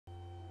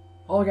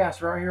Hello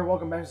guys, we're here.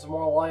 Welcome back to some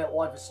more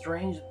Life is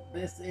Strange.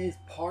 This is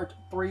part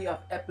 3 of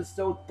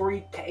episode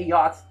 3,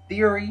 Chaos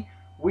Theory.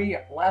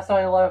 Last time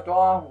I left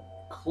off,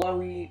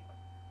 Chloe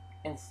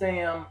and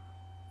Sam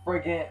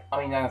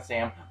not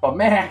Sam, but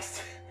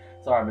Max.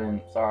 I'm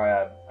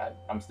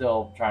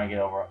still trying to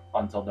get over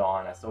Until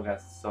Dawn. I still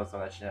got some of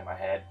that shit in my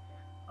head.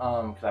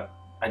 Because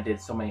I did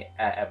so many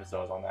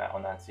episodes on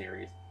that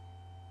series.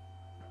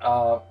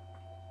 Uh,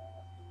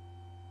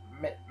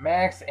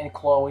 Max and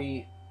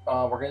Chloe,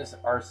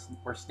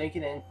 we're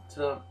sneaking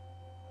into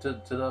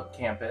the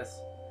campus.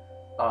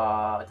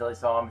 Until they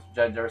saw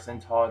Mr.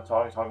 Jefferson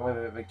talking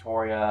with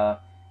Victoria,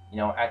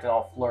 acting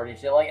all flirty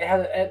shit. Like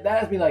that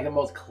has been like the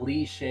most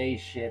cliche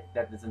shit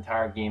that this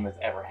entire game has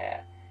ever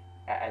had,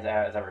 has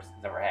ever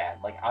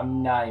had. Like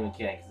I'm not even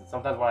kidding. Cause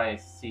sometimes when I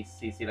see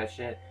that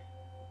shit,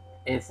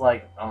 it's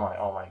like I'm like,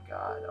 oh my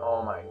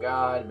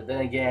god. But then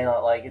again,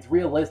 like it's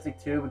realistic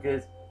too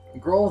because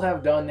girls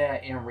have done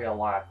that in real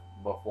life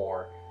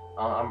before.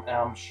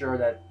 I'm sure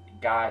that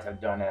guys have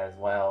done that as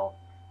well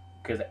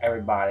because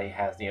everybody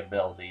has the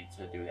ability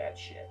to do that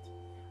shit.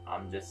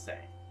 I'm just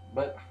saying.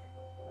 But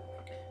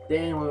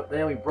then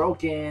we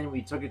broke in.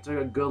 We took a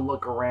good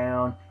look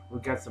around. We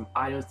got some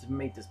items to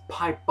make this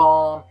pipe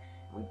bomb.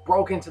 We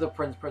broke into the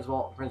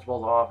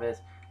principal's office.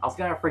 I was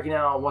kind of freaking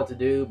out on what to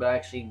do, but I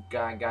actually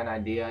got an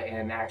idea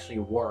and it actually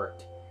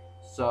worked.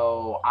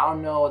 So I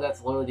don't know if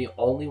that's literally the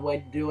only way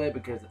to do it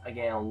because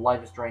again,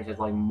 Life is Strange has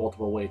like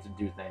multiple ways to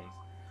do things.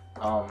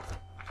 Um,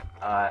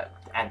 at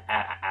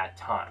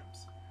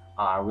times.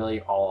 It really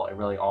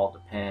all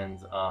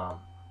depends.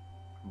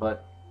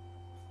 But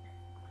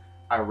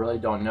I really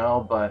don't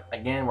know. But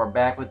again, we're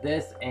back with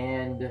this,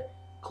 and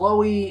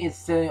Chloe is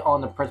sitting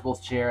on the principal's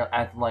chair,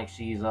 acting like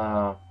she's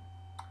what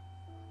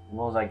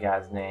was that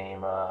guy's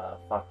name?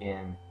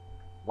 Fucking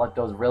like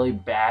those really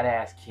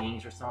badass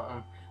kings or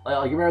something.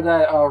 Like you remember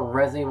that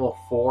Resident Evil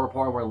 4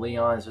 part where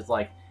Leon is just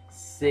like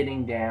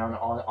sitting down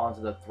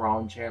onto the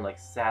throne chair, like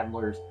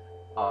Sadler's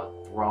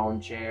throne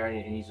chair,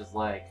 and he's just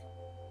like,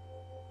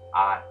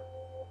 I,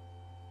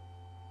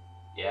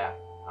 yeah,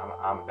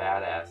 I'm a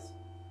badass.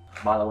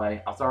 By the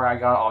way, I'm sorry I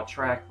got off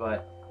track,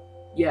 but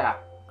yeah,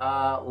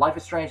 Life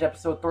is Strange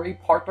episode 3,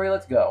 part 3.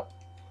 Let's go.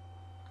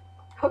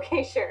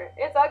 Okay, sure.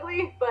 It's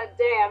ugly, but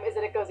damn, is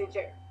it a cozy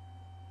chair.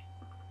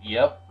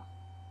 Yep.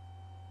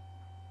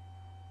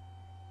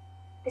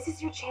 This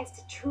is your chance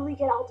to truly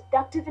get all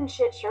deductive and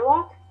shit,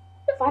 Sherlock.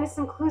 Find us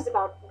some clues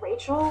about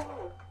Rachel,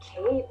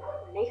 Kate,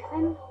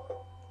 Nathan,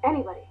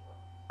 anybody.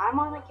 I'm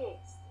on the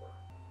case.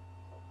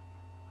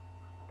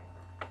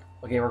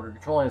 Okay, we're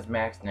controlling his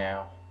Max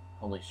now.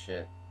 Holy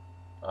shit.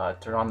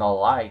 Turn on the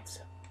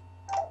lights.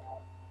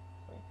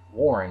 Wait,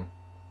 Warren.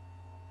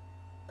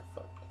 What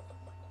the fuck?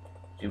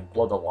 Did you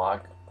blow the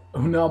lock?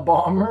 Una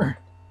bomber?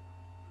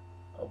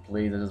 Oh,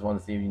 please, I just want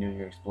to see if you knew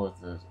your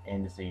explosives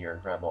and to see your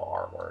incredible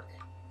artwork.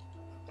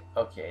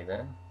 Okay,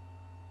 then.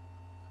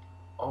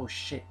 Oh,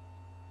 shit.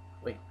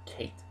 Wait,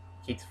 Kate.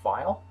 Kate's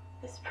file?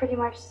 This pretty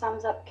much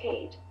sums up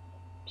Kate.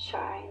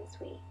 Shy and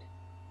sweet.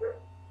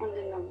 And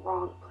in the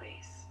wrong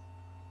place.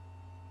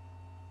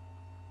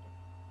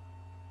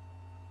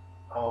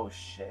 Oh,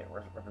 shit.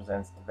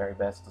 Represents the very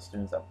best of the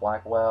students at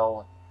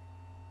Blackwell.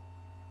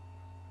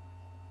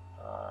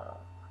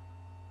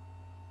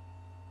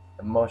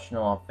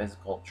 Emotional and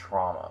physical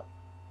trauma.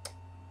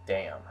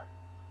 Damn.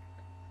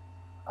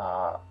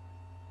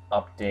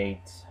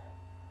 Update.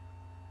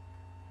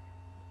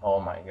 Oh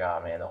my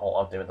god, man. The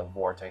whole update with the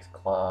Vortex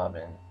Club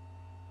and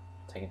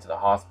taken to the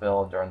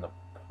hospital during the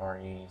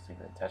party,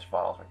 sleeping in test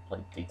files for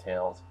complete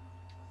details.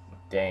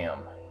 Damn.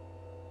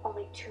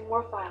 Only 2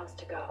 more files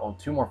to go. Oh,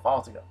 2 more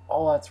files to go.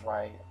 Oh, that's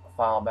right. A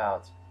file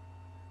about.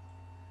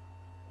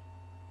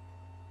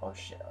 Oh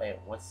shit. Wait,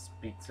 let's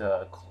speak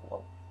to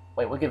Chloe.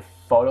 Wait, we can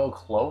photo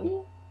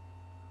Chloe?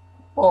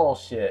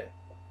 Bullshit.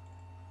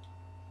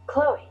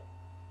 Chloe,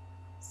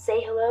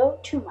 say hello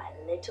to my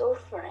little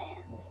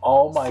friend.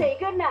 Oh my. Say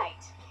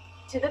goodnight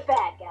to the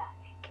bad guy.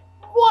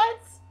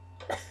 What?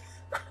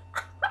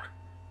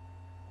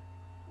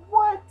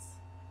 What?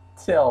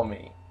 Tell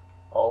me.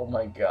 Oh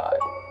my god.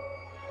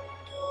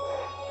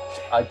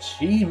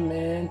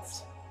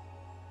 Achievement.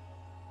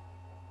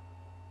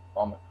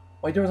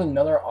 Wait, there was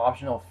another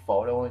optional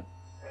photo.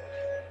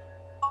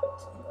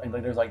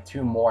 Like there's like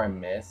 2 more I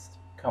missed.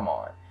 Come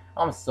on.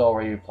 I'm so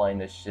ready to be playing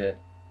this shit.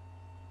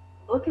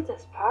 Look at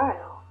this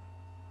pile.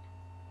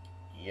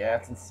 Yeah,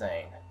 it's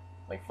insane.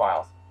 Like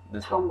files.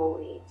 This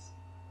Tumbleweeds.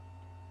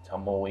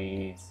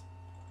 Tumbleweeds.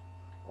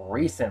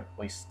 Recent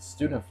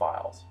student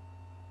files.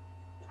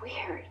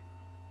 Weird.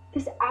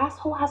 This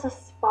asshole has a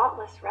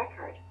spotless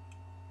record.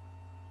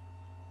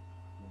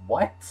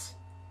 What?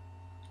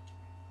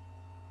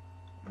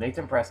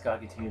 Nathan Prescott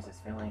continues his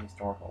family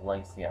historical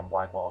legacy at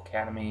Blackwell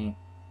Academy.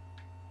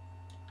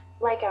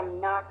 Like I'm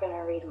not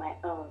gonna read my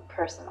own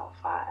personal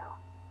file.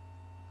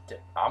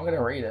 I'm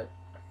gonna read it.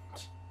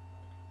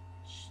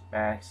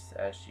 Max,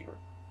 as she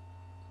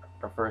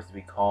prefers to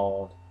be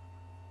called.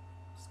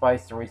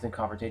 Despite the recent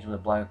confrontation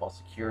with Blackwell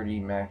security,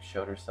 Max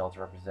showed herself to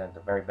represent the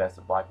very best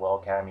of Blackwell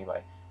Academy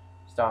by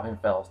stopping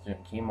fellow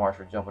student Key Marsh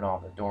for jumping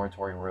off the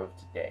dormitory roof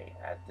today.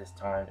 At this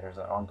time, there's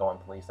an ongoing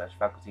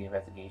police/faculty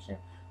investigation.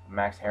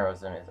 Max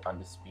heroism is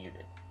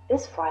undisputed.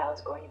 This file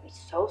is going to be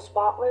so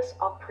spotless,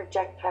 I'll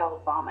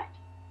projectile vomit.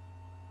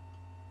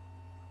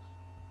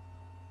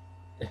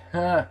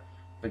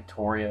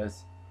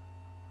 Victoria's.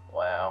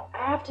 Wow.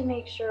 I have to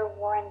make sure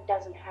Warren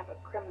doesn't have a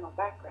criminal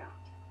background.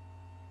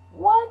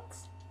 What?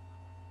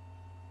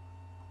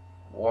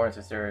 Warren's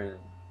considered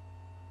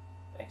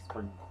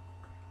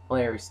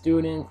exemplary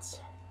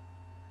student.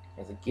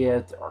 Is a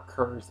gift or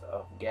curse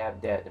of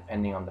gab debt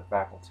depending on the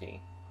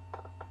faculty.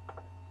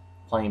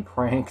 Playing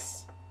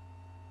pranks.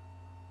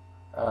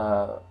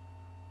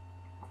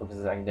 Focuses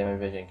his academic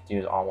vision and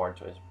continues onward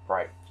to his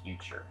bright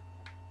future.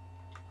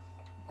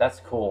 That's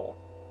cool.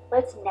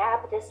 Let's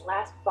nab this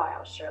last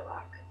file,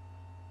 Sherlock.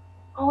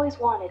 Always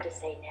wanted to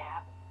say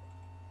nab.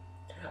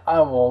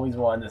 I've always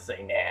wanted to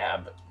say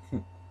nab.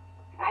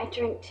 I'd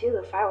drink too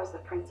if I was the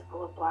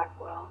principal of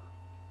Blackwell.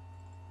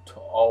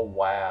 Oh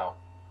wow.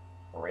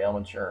 Real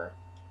mature.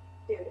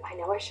 Dude, I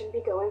know I shouldn't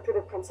be going through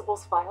the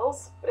principal's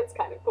files, but it's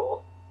kind of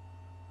cool.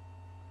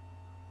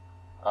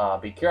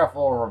 Be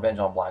careful, revenge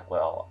on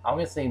Blackwell. I'm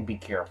gonna say be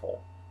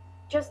careful.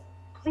 Just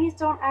please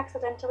don't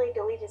accidentally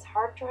delete his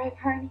hard drive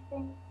or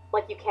anything.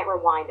 Like you can't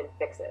rewind and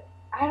fix it.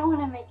 I don't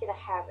want to make it a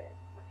habit,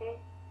 okay?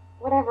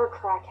 Whatever,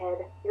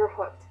 crackhead. You're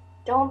hooked.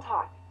 Don't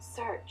talk.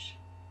 Search.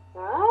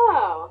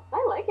 Oh,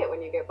 I like it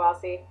when you get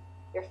bossy.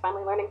 You're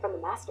finally learning from the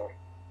master.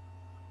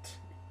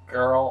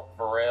 Girl,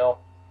 for real.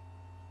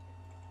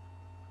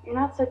 You're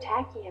not so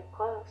tacky up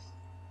close.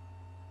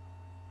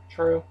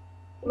 True.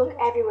 Look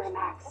everywhere,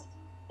 Max.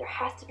 There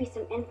has to be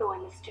some info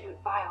in the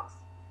student files.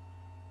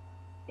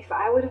 If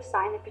I would have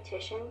signed the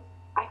petition,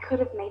 I could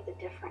have made the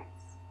difference.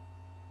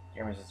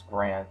 Dear Mrs.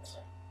 Grant,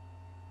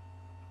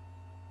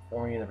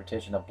 forming the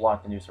petition to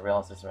block the new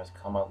surveillance system has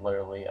come out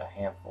literally a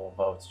handful of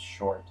votes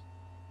short.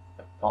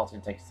 The policy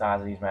to take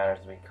sides of these matters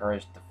to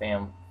encourage the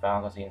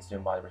faculty and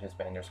student body to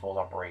participate in their school's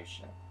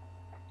operation.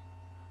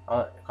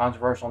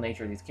 Controversial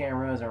nature of these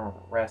cameras, and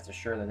rest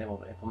assured that they will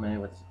be implemented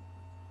with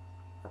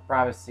for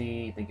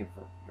privacy. Thank you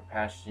for your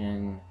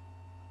passion.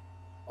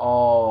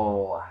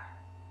 Oh,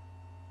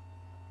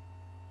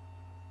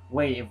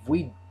 wait.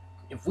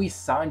 If we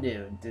signed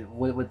it,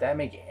 would that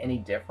make any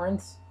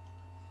difference?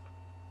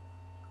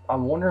 I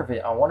wonder if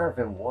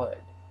it would.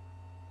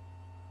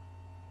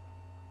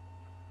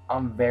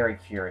 I'm very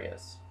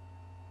curious.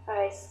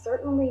 I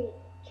certainly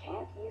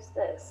can't use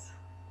this.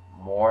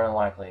 More than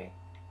likely,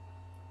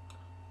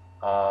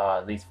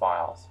 these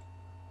files.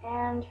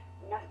 And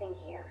nothing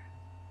here.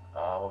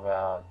 What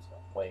about,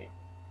 wait,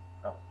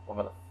 oh, what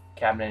about the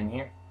cabinet in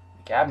here?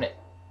 The cabinet.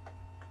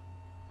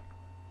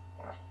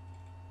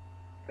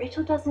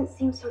 Rachel doesn't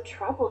seem so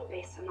troubled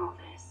based on all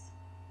this.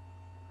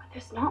 But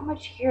there's not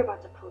much here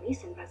about the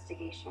police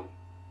investigation.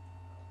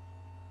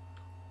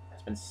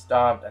 Has been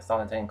stopped. I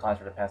stopped attending class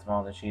for the past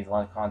month, and she's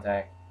lost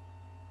contact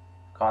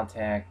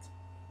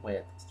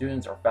with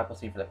students or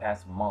faculty for the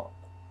past month.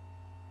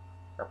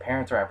 Her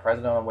parents are at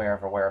present unaware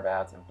of her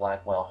whereabouts, and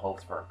Blackwell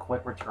hopes for a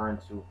quick return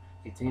to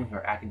continue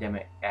her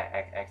academic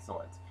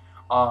excellence.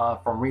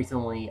 From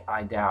recently,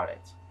 I doubt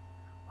it.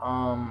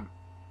 Oh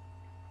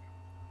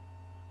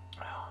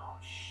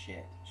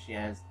shit. She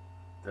has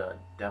the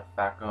de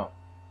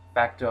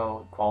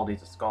facto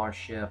qualities of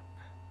scholarship.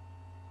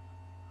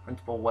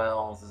 Principal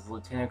Wells is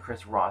Lieutenant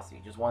Chris Rossi.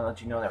 Just want to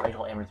let you know that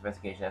Rachel Amber's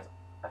investigation has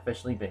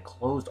officially been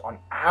closed on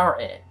our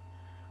end.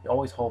 We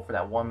always hope for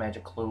that one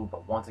magic clue,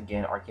 but once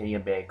again, Arcadia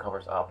Bay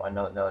covers up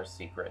another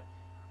secret.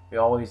 We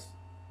always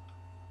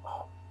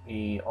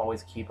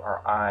keep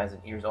our eyes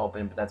and ears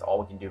open, but that's all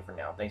we can do for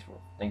now. Thanks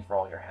for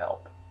all your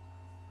help.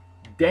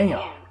 Damn.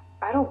 Man,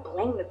 I don't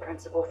blame the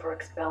principal for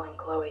expelling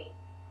Chloe.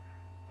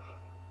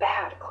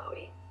 Bad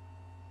Chloe.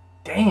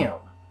 Damn.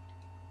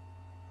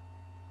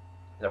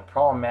 The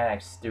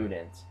problematic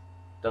student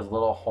does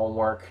little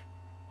homework,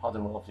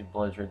 often will be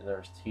blizzard to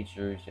their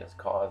teachers. She has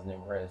caused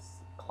numerous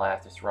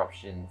class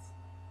disruptions,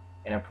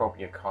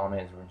 inappropriate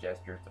comments or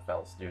gestures to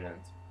fellow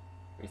students.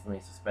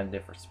 Recently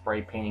suspended for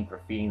spray painting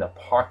graffiti in the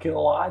parking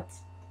lot.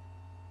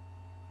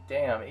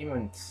 Damn,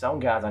 even some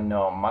guys I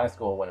know in my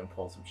school wouldn't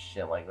pull some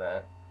shit like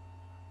that.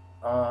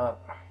 No,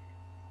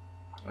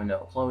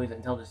 Chloe's an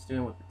intelligent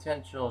student with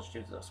potential. She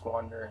chooses to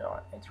squander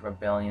into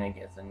rebellion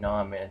against the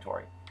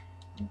non-mandatory.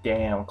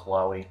 Damn,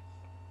 Chloe.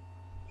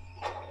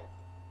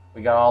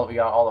 We got all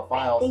the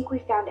files. I think we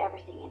found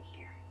everything in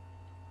here.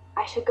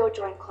 I should go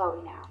join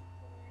Chloe now.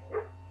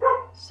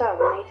 So,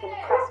 Nathan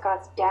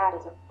Prescott's dad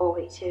is a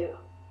bully too.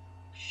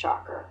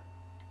 Shocker.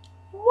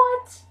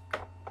 What?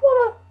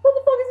 What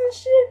the fuck is this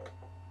shit?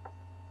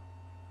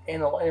 In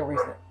the light of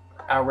recent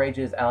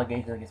outrageous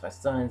allegations against my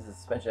sons,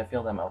 especially I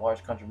feel that my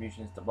large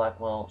contributions to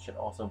Blackwell should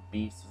also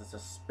be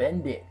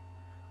suspended.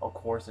 Of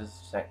course,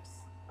 this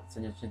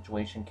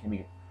situation can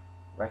be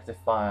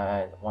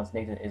rectified once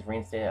Nathan is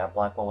reinstated at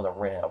Blackwell with a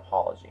written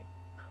apology.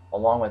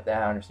 Along with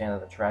that, I understand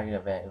that the tragic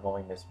event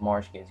involving Miss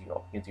Marsh gives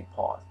you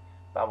pause.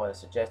 But I would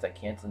suggest that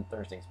canceling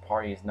Thursday's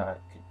party is not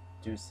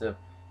conducive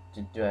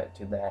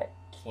to that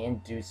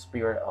can't do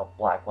Spirit of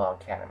Blackwell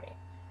Academy.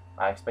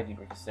 I expect you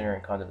to reconsider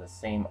and come to the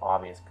same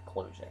obvious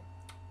conclusion.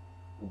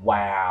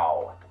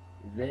 Wow.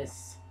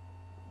 This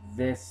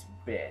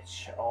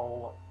bitch.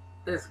 Oh,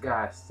 this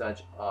guy's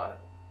such a...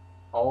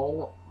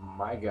 Oh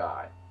my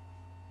god.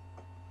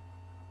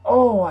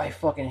 Oh, I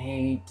fucking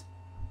hate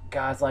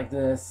guys like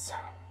this.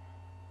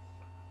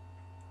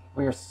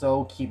 We are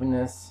so keeping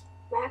this.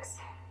 Max,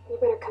 you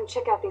better come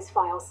check out these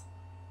files.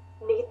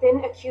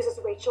 Nathan accuses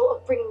Rachel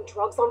of bringing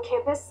drugs on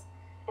campus,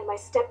 and my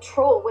step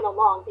troll went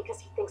along because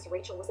he thinks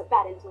Rachel was a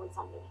bad influence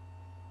on me.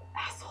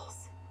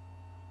 Assholes.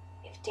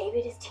 If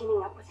David is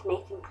teaming up with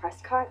Nathan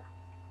Prescott,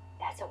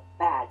 that's a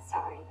bad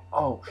sign.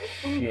 Oh,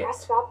 Nathan shit.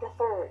 Prescott the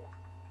third.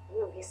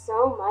 Ooh, he's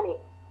so money.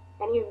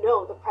 And you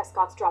know the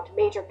Prescotts dropped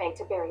major bank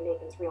to bury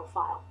Nathan's real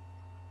file.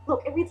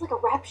 Look, it reads like a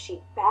rap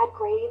sheet. Bad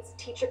grades,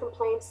 teacher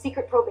complaints,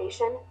 secret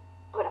probation.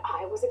 But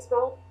I was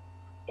expelled?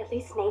 At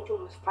least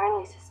Nathan was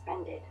finally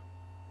suspended.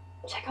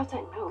 Check out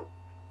that note.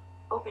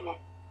 Open it.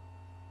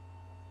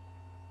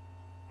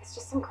 It's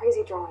just some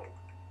crazy drawing.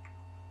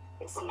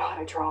 It's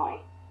not a drawing.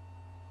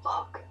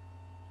 Look.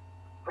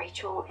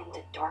 Rachel in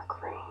the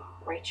dark room.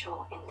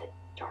 Rachel in the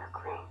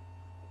dark room.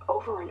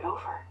 Over and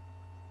over.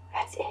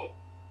 That's it.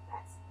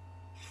 That's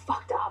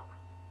fucked up.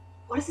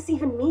 What does this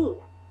even mean?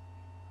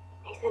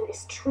 Nathan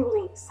is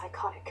truly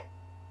psychotic.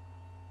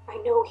 I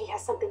know he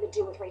has something to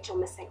do with Rachel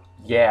missing.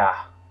 Yeah.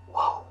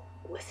 Whoa,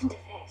 listen to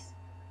this.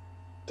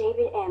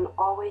 David M.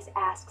 always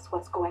asks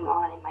what's going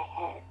on in my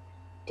head.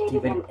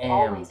 David M.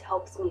 always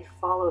helps me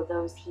follow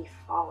those he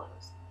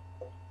follows.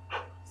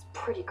 It's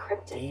pretty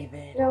cryptic.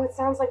 David. No, it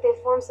sounds like they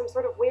formed some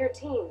sort of weird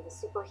team, the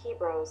Super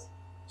Hebrews.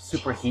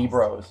 Super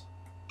Hebrews.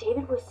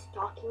 David was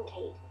stalking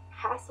Kate,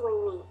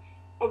 hassling me,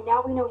 and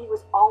now we know he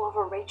was all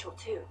over Rachel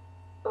too.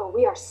 Oh,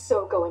 we are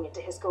so going into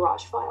his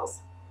garage files.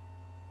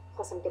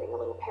 Plus, I'm getting a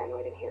little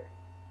paranoid in here.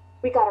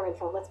 We got our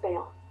info, let's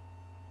bail.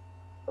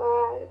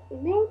 But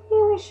maybe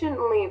we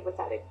shouldn't leave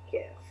without a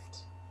gift.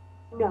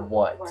 No,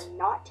 What? we're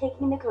not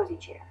taking the cozy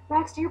chair.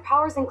 Max, do your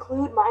powers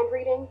include mind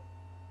reading?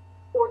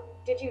 Or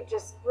did you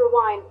just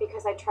rewind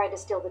because I tried to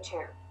steal the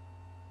chair?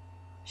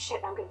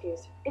 Shit, I'm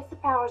confused. It's the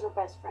powers of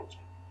best friendship.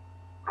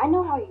 I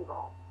know how you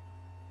roll.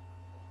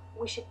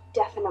 We should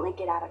definitely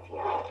get out of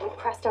here. We've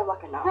pressed our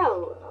luck enough.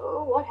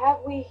 Hello, what have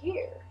we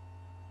here?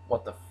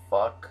 What the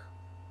fuck?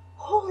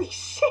 Holy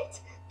shit!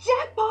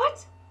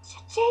 Jackpot!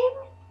 Cha-ching!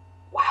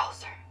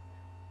 Wowzer.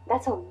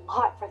 That's a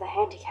lot for the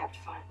handicapped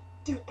fund.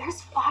 Dude,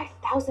 there's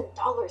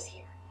 $5,000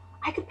 here.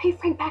 I could pay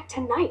Frank back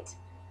tonight.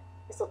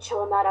 This'll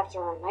chill him out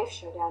after our knife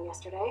showdown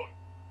yesterday.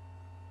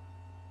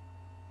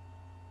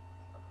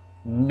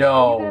 Are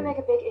No. you gonna make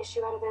a big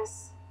issue out of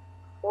this?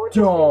 Or just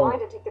Don't.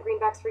 rewind and take the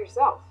greenbacks for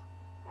yourself?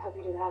 I hope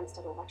you do that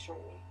instead of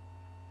lecturing me.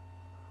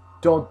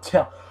 Don't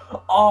tell.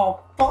 Oh,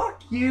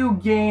 fuck you,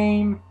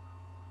 game.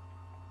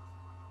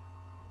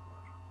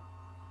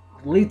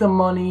 Leave the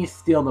money,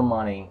 steal the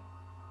money.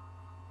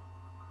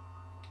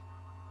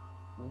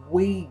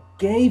 We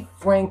gave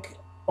Frank...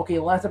 Okay,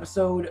 last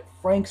episode,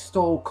 Frank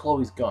stole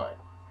Chloe's gun.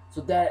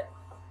 So that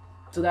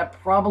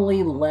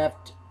probably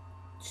left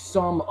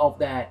some of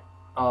that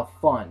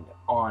fund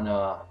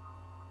on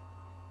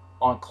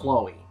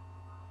Chloe.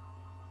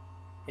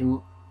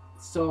 And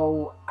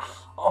so,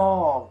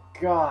 oh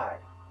god.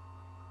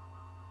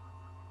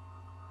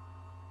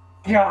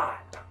 God.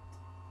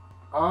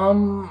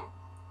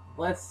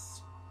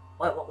 Let's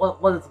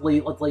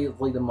leave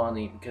the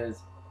money because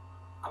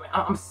I mean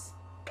I'm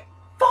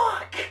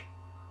fuck.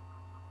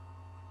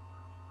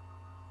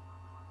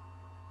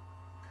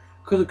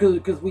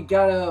 Cause we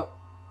gotta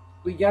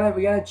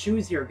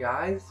choose here,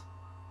 guys.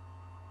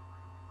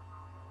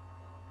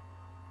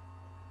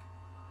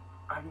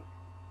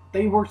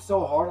 They worked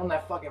so hard on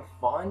that fucking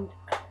fund.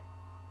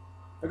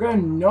 They're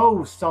gonna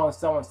know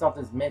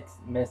something's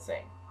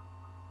missing.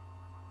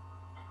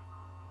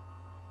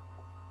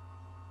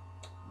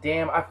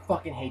 Damn, I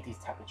fucking hate these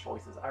type of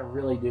choices. I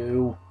really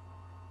do.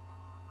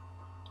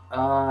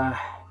 I'm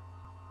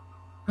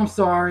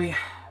sorry.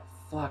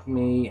 Fuck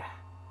me.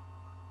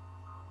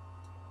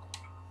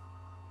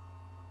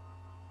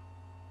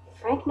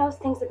 Frank knows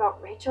things about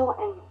Rachel,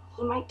 and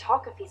he might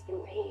talk if he's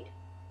been paid,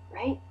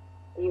 right?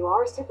 You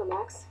are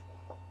Supermax.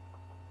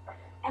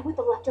 And with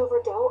the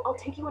leftover dough, I'll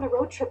take you on a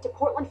road trip to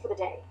Portland for the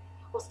day.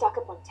 We'll stock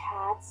up on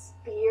tats,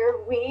 beer,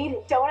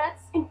 weed,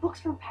 donuts, And books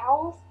from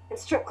Powell's? and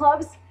strip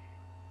clubs.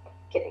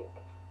 Kidding.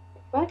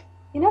 But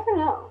you never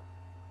know.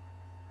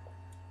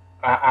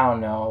 I don't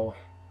know.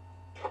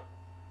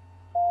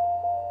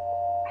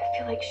 I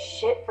feel like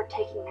shit for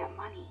taking that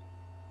money.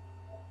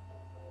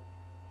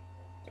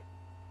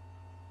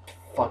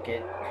 Fuck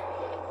it.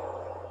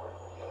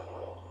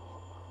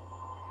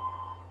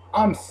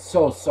 I'm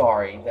so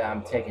sorry that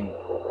I'm taking...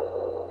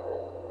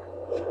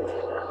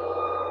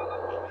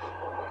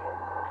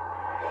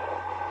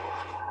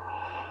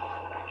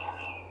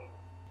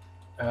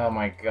 Oh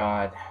my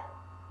god.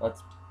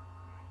 Let's...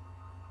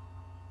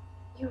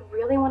 You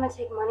really want to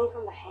take money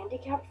from the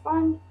handicapped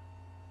fund?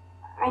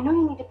 I know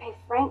you need to pay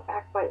Frank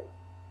back, but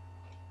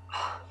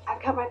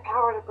I've got my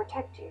power to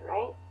protect you,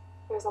 right?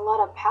 There's a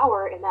lot of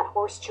power in that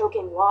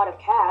horse-choking wad of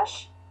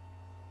cash.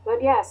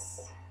 But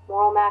yes,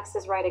 Moral Max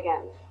is right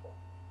again.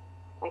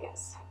 I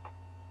guess.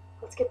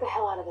 Let's get the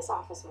hell out of this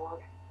office,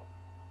 Morg.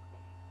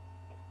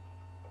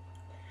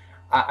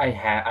 I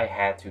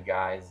had to,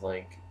 guys.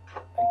 Like,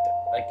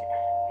 I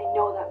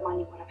know that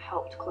money would have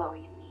helped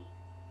Chloe and me.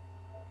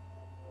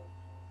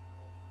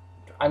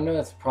 I know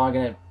that's probably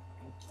gonna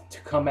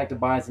to come back to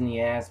bite us in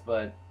the ass,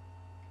 but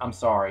I'm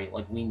sorry.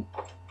 Like,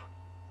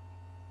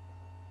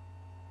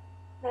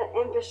 That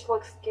impish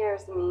look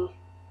scares me.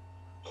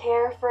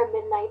 Care for a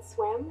midnight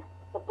swim?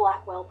 The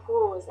Blackwell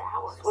pool is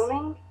ours.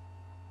 Swimming?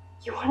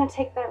 You want to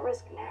take that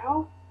risk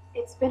now?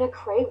 It's been a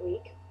cray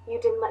week. You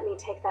didn't let me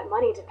take that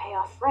money to pay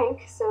off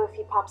Frank, so if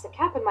he pops a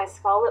cap in my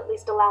skull, at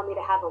least allow me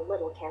to have a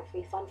little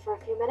carefree fun for a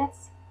few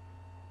minutes.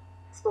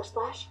 Splish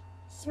splash?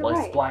 You're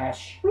right.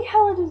 splash. We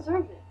hella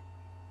deserve it.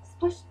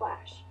 Splish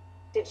splash.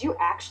 Did you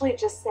actually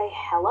just say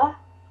hella?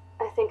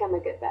 I think I'm a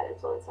good bad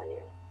influence on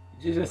you.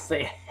 Did you just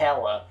say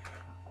hella?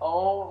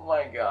 Oh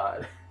my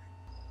god.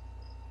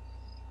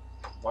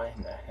 What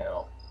in the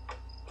hell?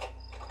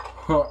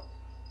 Huh.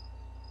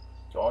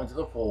 Going to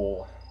the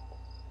pool.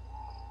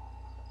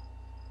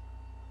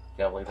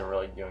 Can't believe they're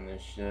really doing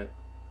this shit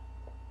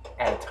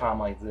at a time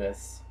like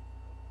this.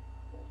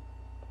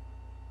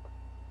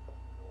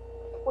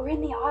 We're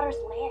in the otter's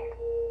lair.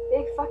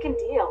 Big fucking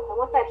deal. I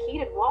want that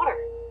heated water.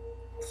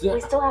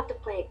 We still have to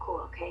play it cool,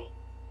 okay?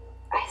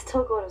 I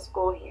still go to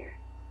school here.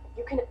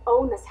 You can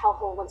own this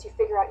hellhole once you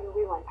figure out your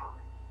rewind power.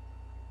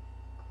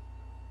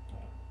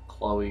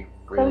 Chloe,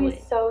 really?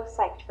 Chloe's so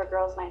psyched for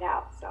girls' night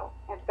out, so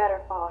I'd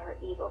better follow her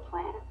evil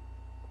plan.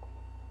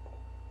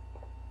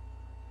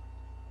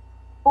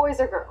 Boys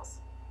or girls?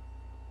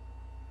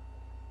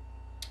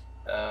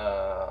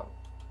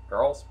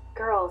 Girls?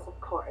 Girls, of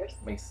course.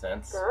 Makes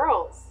sense.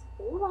 Girls.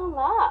 Ooh la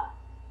la.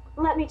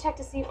 Let me check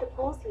to see if the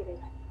pool's heated.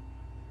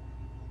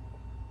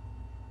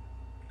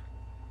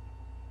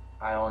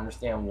 I don't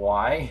understand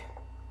why.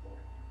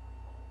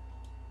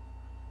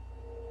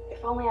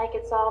 If only I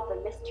could solve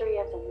the mystery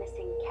of the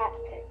missing cat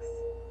pics.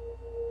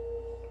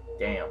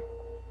 Damn.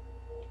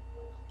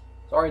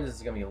 Sorry this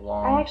is gonna be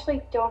long. I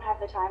actually don't have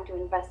the time to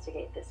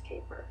investigate this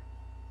caper.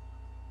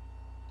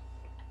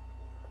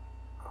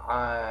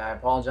 I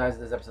apologize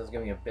if this episode's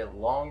gonna be a bit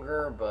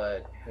longer,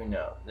 but who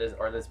knows? This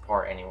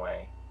part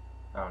anyway.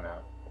 I don't know.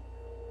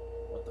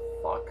 What the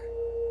fuck?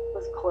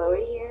 Was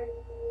Chloe here?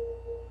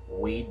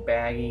 Weed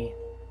baggy?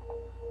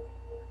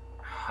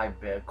 I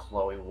bet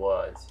Chloe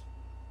was.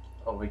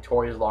 Oh,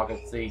 Victoria's lock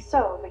and see.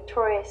 So,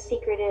 Victoria's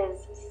secret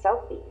is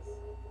selfies.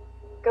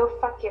 Go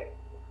fuck your...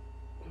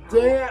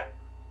 Damn!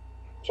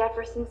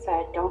 Jefferson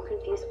said, don't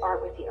confuse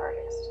art with the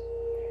artist.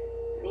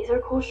 These are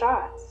cool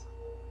shots.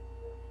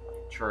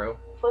 True.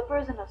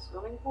 Flippers in a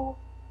swimming pool?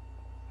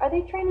 Are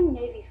they training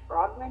Navy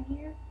frogmen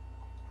here?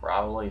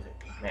 Probably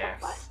A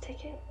Max. bus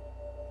ticket?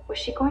 Was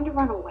she going to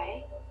run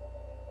away?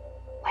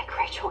 Like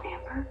Rachel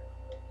Amber?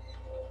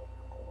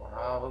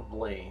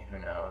 Probably. Who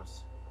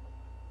knows?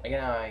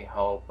 Again, I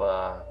hope.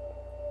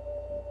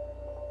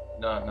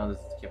 No, this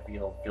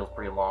feels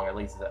pretty long. At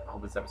least I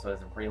hope this episode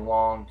isn't pretty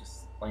long.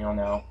 Just letting y'all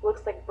know.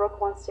 Looks like Brooke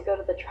wants to go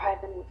to the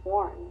drive-in with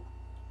Warren.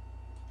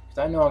 Cause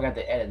I know I got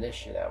to edit this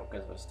shit out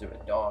because of a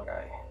stupid dog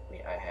I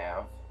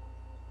have.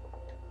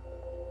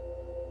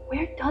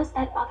 Where does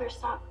that other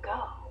sock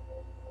go?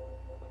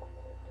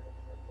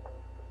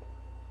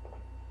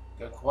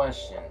 Good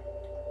question.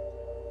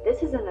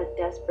 This isn't a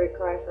desperate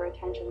cry for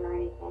attention or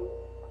anything.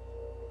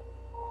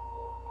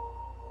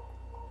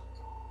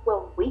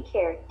 Well, we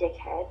care,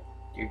 dickhead.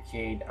 Dear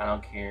kid, I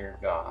don't care,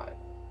 God.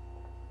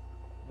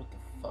 What the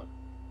fuck?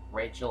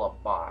 Rachel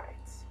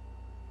abides.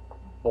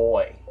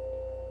 Boy,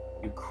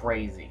 you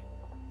crazy.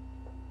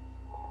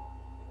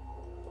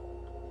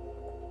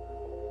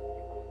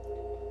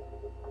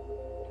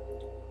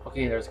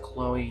 Okay, there's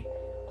Chloe.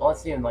 Well,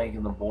 let's see if like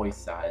the boys'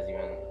 side is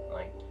even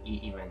like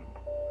even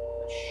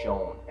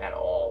shown at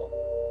all.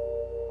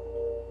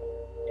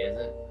 Is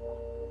it?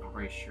 I'm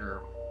pretty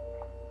sure.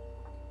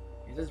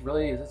 Is this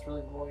really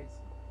boys?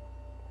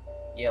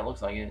 Yeah, it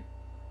looks like it.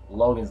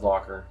 Logan's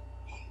locker.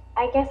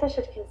 I guess I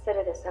should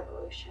consider this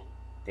evolution.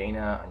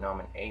 Dana, I know I'm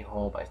an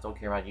a-hole, but I still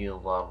care about you.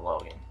 Love,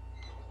 Logan.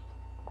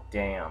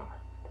 Damn.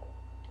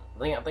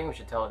 I think we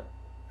should tell her.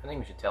 I think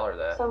we should tell her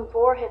that. Some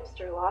poor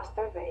hipster lost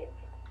their vape.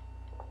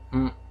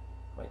 Wait,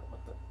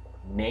 what the?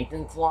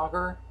 Nathan's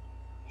locker?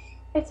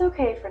 It's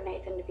okay for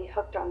Nathan to be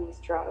hooked on these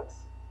drugs,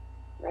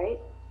 right?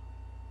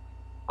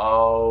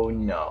 Oh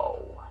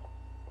no.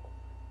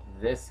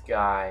 This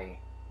guy.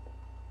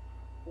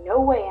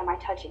 No way am I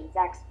touching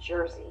Zach's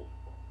jersey.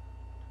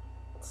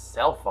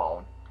 Cell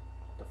phone?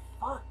 The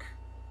fuck?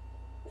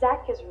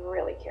 Zach is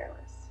really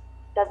careless.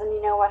 Doesn't he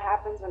know what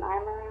happens when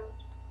I'm around?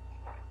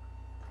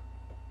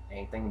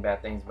 Anything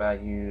bad things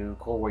about you?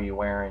 Cool, what are you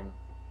wearing?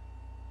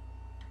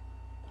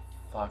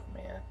 Fuck,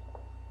 man.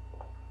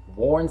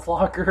 Warren's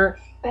locker?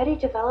 Betty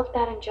developed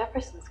that in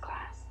Jefferson's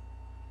class.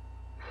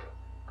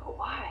 But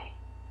why?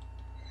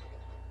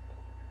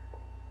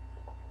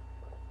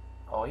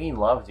 Oh, he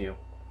loves you.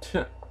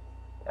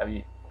 Have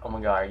you Oh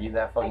my god, are you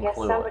that I fucking guess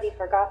clueless? somebody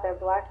forgot their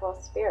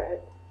Blackwell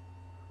spirit.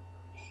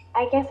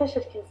 I guess I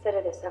should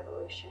consider this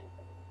evolution.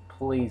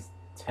 Please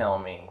tell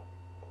me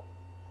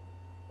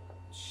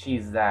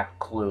she's that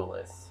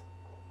clueless.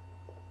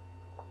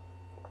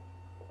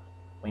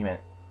 Wait a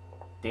minute.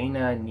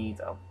 Dana needs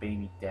a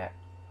baby dad.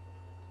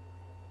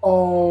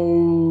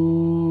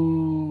 Oh,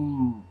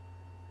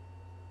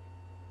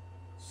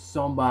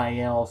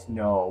 somebody else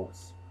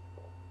knows.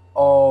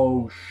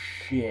 Oh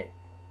shit.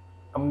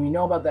 I mean, we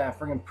know about that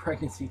freaking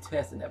pregnancy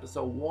test in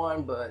episode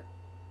 1, but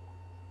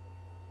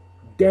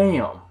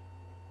damn.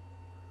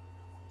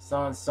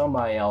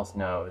 Somebody else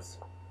knows.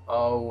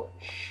 Oh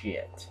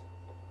shit.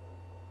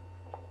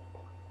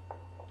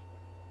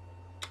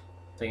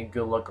 Take a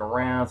good look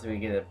around so we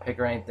can get a pick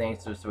or anything,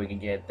 so we can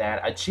get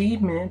that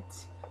achievement.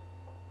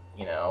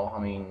 You know, I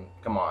mean,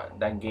 come on,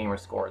 that gamer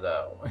score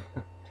though.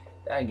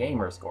 That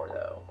gamer score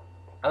though.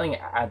 I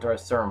think after a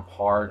certain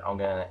part, I'm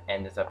gonna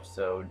end this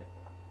episode,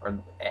 or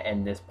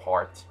end this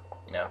part.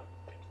 You know.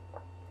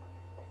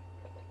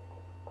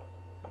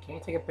 Can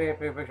you take a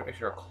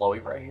picture of Chloe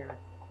right here?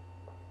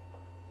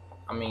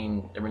 I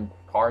mean, there have been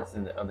parts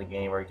of the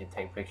game where you can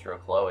take a picture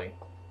of Chloe.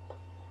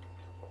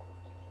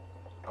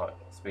 Oh,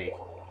 speak.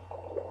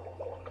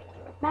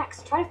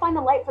 Max, try to find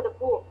the light for the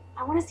pool.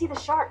 I want to see the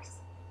sharks.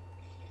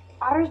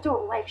 Otters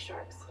don't like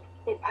sharks.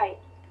 They bite.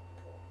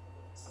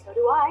 So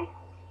do I.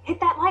 Hit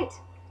that light.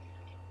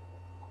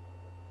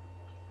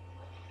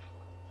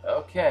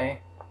 Okay.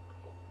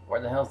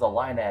 Where the hell's the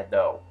light at,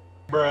 though?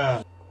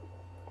 Bruh.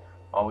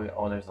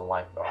 Oh, there's a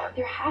lifeguard.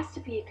 There has to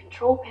be a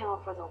control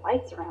panel for the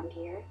lights around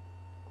here.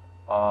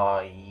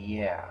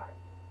 Yeah.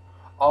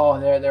 Oh,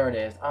 there it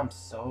is. I'm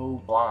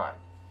so blind.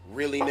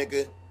 Really,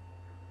 nigga?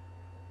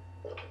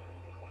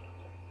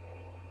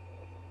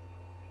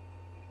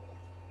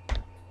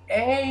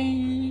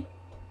 Hey!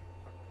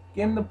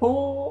 Get in the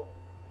pool!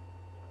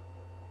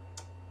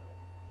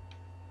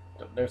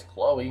 There's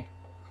Chloe.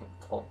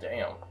 Oh,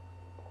 damn.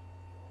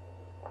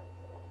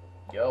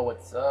 Yo,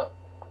 what's up?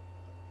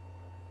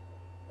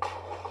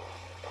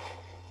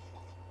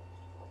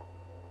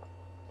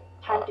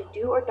 Time to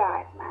do or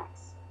die,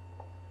 Max.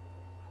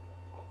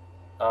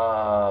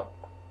 What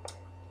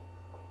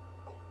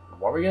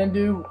are we gonna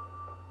do?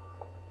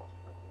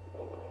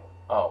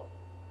 Oh,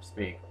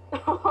 speak.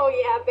 Oh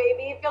yeah,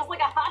 baby. It feels like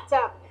a hot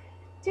tub.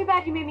 Too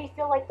bad you made me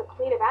feel like the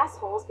queen of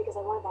assholes because I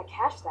wanted that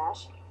cash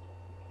stash.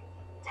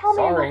 Tell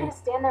me you're Sorry. not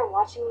gonna stand there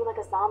watching me like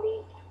a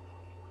zombie.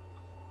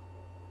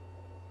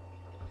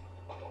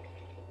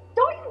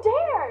 Don't you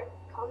dare!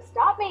 Come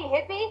stop me,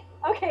 hippie.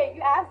 Okay,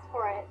 you asked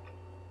for it.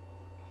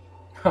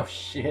 Oh,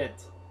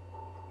 shit.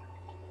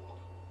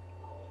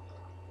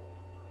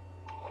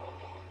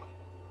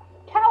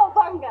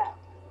 Cowabunga!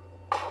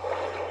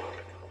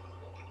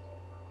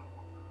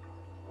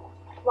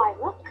 Why,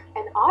 look,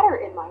 an otter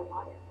in my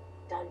water.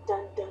 Dun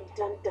dun dun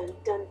dun dun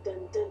dun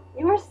dun dun.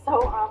 You are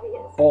so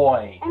obvious.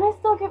 Boy. And I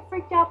still get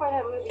freaked out by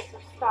that movie, so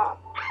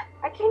stop.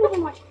 I can't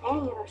even watch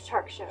any of those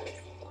shark shows.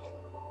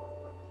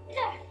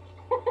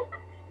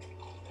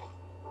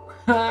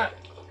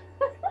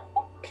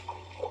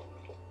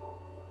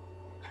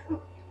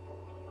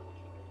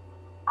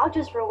 I'll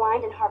just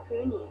rewind and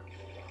harpoon you.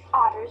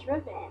 Otter's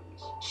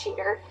revenge.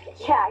 Cheater.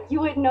 Yeah, you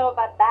wouldn't know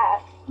about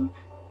that.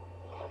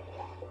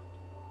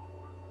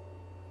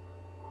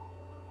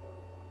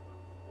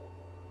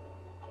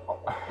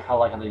 I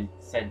like how they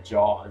said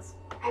Jaws.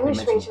 I wish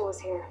mentioned- Rachel was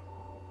here.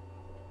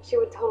 She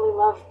would totally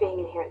love being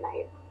in here at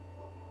night.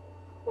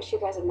 Wish you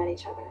guys had met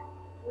each other.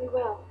 We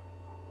will.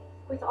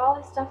 With all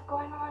this stuff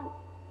going on,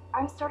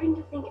 I'm starting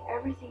to think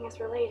everything is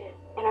related,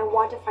 and I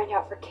want to find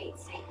out for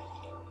Kate's sake.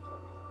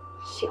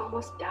 She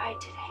almost died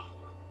today.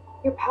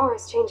 Your power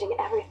is changing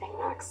everything,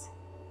 Max.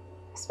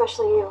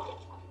 Especially you.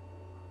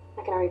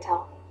 I can already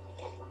tell.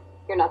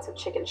 You're not so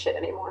chicken shit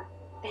anymore.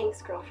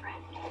 Thanks,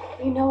 girlfriend.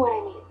 You know what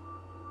I mean.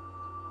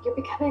 You're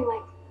becoming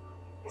like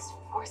this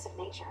force of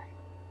nature.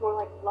 More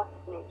like luck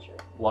of nature.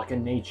 Luck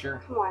in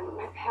nature. Come on,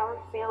 my power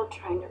failed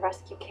trying to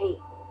rescue Kate.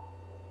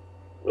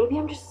 Maybe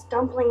I'm just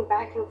stumbling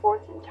back and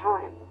forth in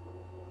time.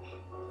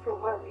 For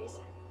what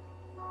reason?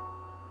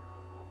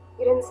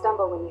 You didn't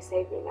stumble when you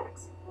saved me,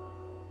 Max.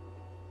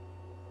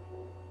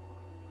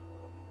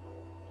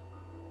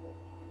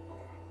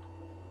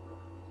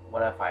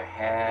 What if I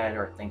had,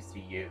 or thanks to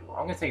you?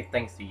 I'm gonna say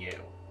thanks to you.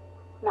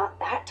 Not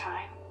that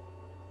time.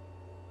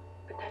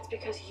 But that's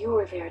because you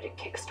were there to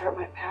kickstart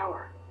my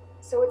power.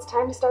 So it's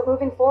time to start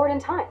moving forward in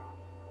time.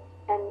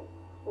 And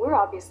we're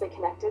obviously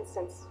connected,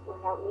 since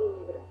without me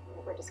you would have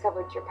never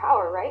discovered your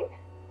power, right?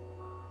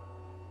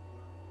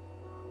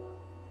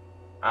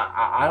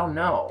 I don't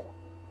know.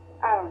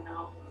 I don't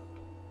know.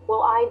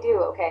 Well, I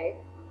do, okay?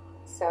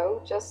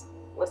 So just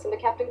listen to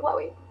Captain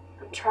Chloe.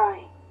 I'm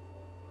trying.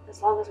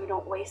 As long as we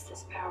don't waste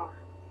this power.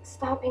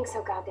 Stop being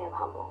so goddamn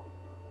humble.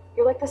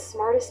 You're like the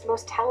smartest,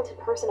 most talented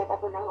person I've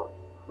ever known.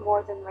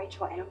 More than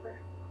Rachel Amber?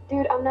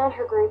 Dude, I'm not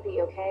her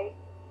groupie, okay?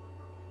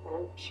 And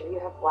I'm sure you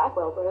have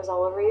Blackwell bros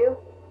all over you.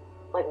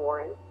 Like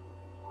Warren.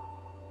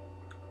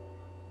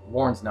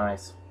 Warren's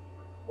nice.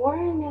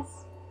 Warren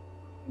is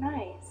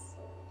nice.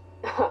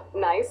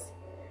 Nice.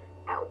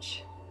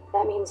 Ouch.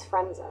 That means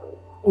friend zone.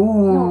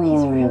 Ooh. No,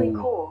 he's really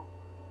cool.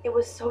 It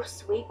was so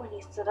sweet when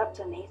he stood up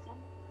to Nathan.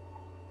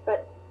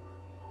 But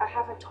I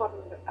haven't told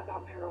him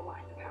about my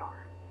rewind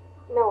power.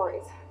 No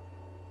worries.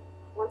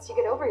 Once you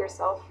get over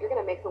yourself, you're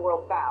gonna make the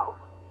world bow.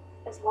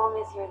 As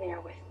long as you're there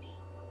with me.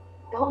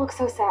 Don't look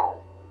so sad.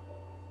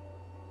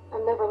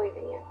 I'm never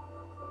leaving you.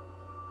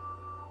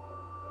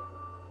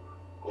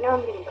 You know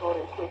I'm getting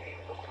colder too.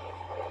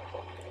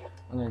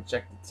 I'm gonna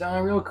check the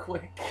time real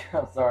quick.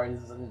 I'm sorry,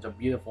 this is such a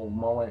beautiful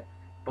moment,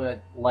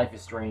 but Life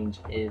is Strange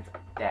is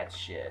that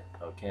shit,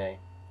 okay?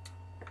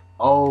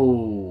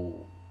 Oh,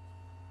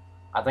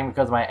 I think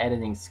because of my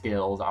editing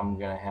skills, I'm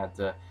gonna have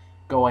to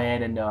go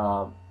ahead and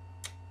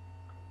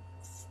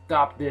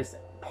stop this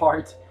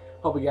part.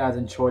 Hope you guys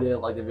enjoyed it.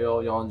 Like the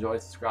video, y'all enjoy,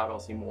 subscribe, I'll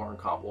see more, and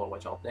comment below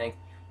what y'all think.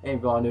 And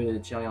if y'all are new to the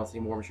channel, y'all see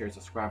more, be sure to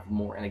subscribe for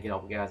more. And again, I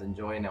hope you guys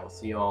enjoy, and I will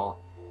see y'all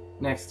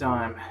next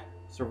time.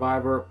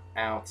 Survivor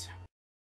out.